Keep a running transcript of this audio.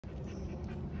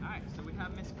Alright, so we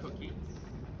have Miss Cookie.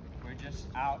 We're just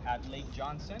out at Lake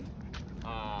Johnson,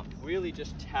 really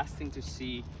just testing to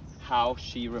see how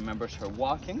she remembers her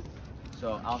walking.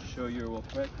 So I'll show you real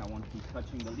quick. I won't be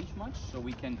touching the leash much so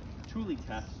we can truly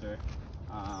test her,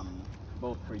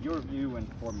 both for your view and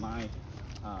for my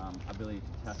ability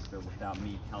to test her without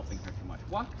me helping her too much.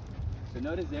 Walk. So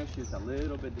notice there she's a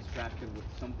little bit distracted with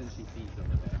something she sees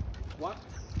over there. Walk.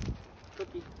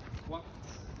 Cookie. Walk.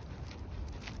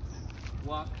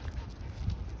 Walk.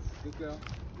 Good girl.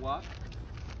 Walk.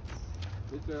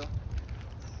 Good girl.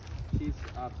 She's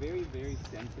a very, very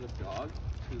sensitive dog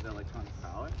to the electronic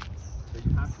power. So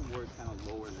you have to work kind of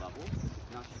lower levels.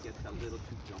 Now she gets a little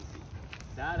too jumpy.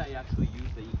 That I actually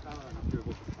use the e-collar, I don't know if you're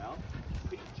able to tell.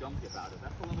 Pretty jumpy about it.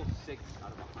 That's a level 6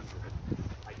 out of 100.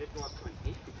 I did go up to an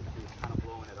 8 because she was kind of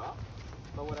blowing it off.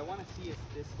 But what I want to see is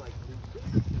this like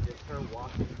just her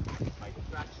walking by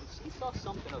distraction. She saw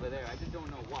something over there. I just don't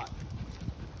know what.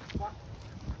 What?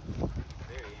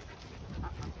 Very interesting.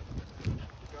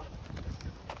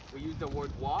 We use the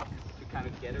word walk to kind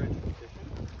of get her into position.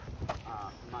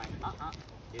 My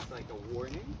is like a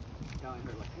warning, telling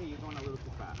her like, hey, you're going a little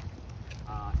too fast.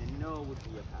 And no would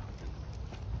be a pass.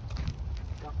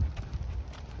 Walk.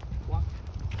 Walk.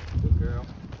 Good girl.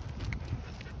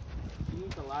 She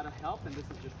needs a lot of help, and this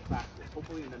is just practice.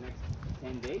 Hopefully in the next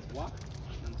 10 days, walk.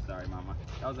 I'm sorry, Mama.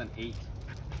 That was an 8.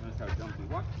 Notice how jumpy.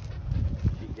 Walk.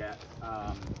 She gets.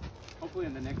 Hopefully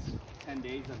in the next 10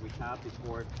 days that we have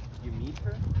before you meet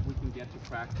her, we can get to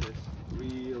practice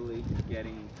really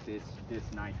getting this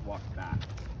nice walk back.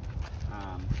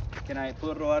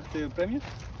 ¿Puedo robarte el premio?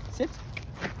 Sit.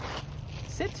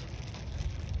 Sit.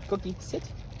 Cookie, sit.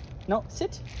 No,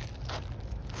 sit.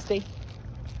 Stay.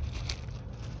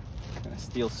 I'm gonna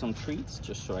steal some treats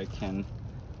just so I can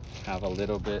have a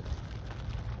little bit.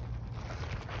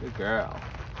 Good girl.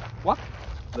 Walk.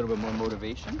 A little bit more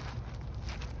motivation.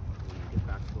 Get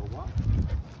back to a walk.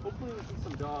 Hopefully we see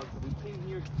some dogs. We came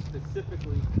here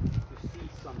specifically to see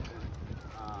something.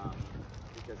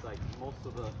 Because like most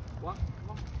of the walk,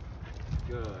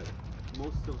 good.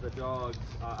 Most of the dogs,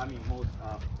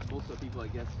 most of the people I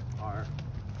guess are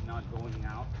not going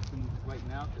out right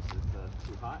now because it's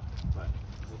too hot. But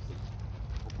we'll see.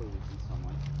 Hopefully we see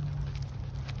someone.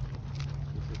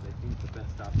 This is, I think, the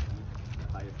best option.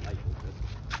 The highest likelihood.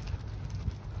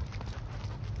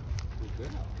 Good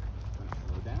girl.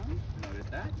 Slow down. Notice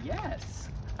that? Yes.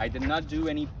 I did not do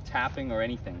any tapping or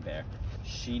anything there.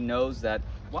 She knows that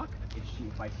walk.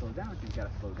 If I slow down, she's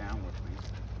got to slow down with me.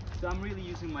 So I'm really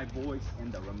using my voice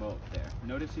and the remote there.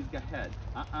 Notice she's got head.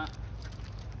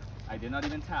 I did not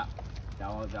even tap. That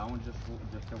one just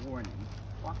a warning.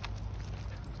 Walk.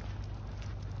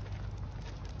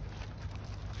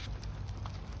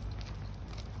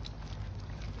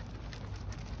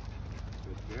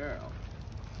 Good girl.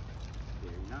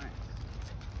 Very nice.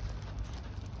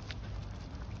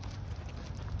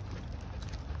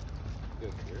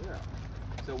 Good girl.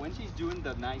 So when she's doing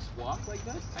the nice walk like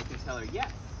this, I can tell her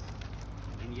yes.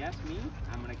 And yes means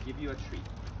I'm gonna give you a treat.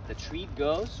 The treat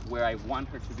goes where I want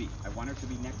her to be. I want her to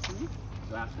be next to me,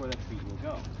 so that's where the treat will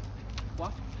go.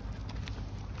 Walk.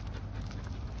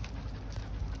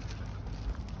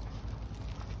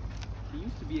 She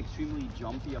used to be extremely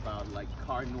jumpy about like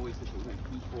car noises or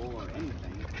people or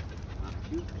anything.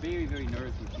 She was very, very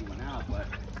nervous when she went out, but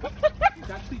she's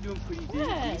actually doing pretty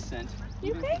decent.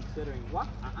 Even considering what?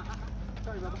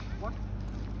 Sorry, Bubba. What?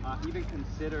 Even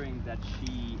considering that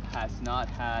she has not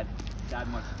had that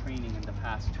much training in the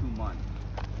past 2 months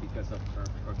because of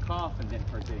her cough and then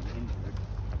her getting injured.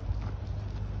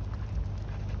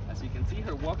 As you can see,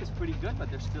 her walk is pretty good, but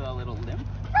there's still a little limp.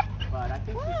 But I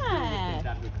think she's still within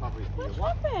that recovery period.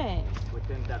 What happened?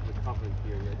 Within that recovery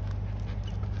period.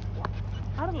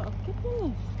 Carlos, ¿qué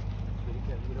tienes?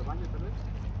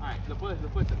 Alright, lo puedes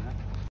terminar.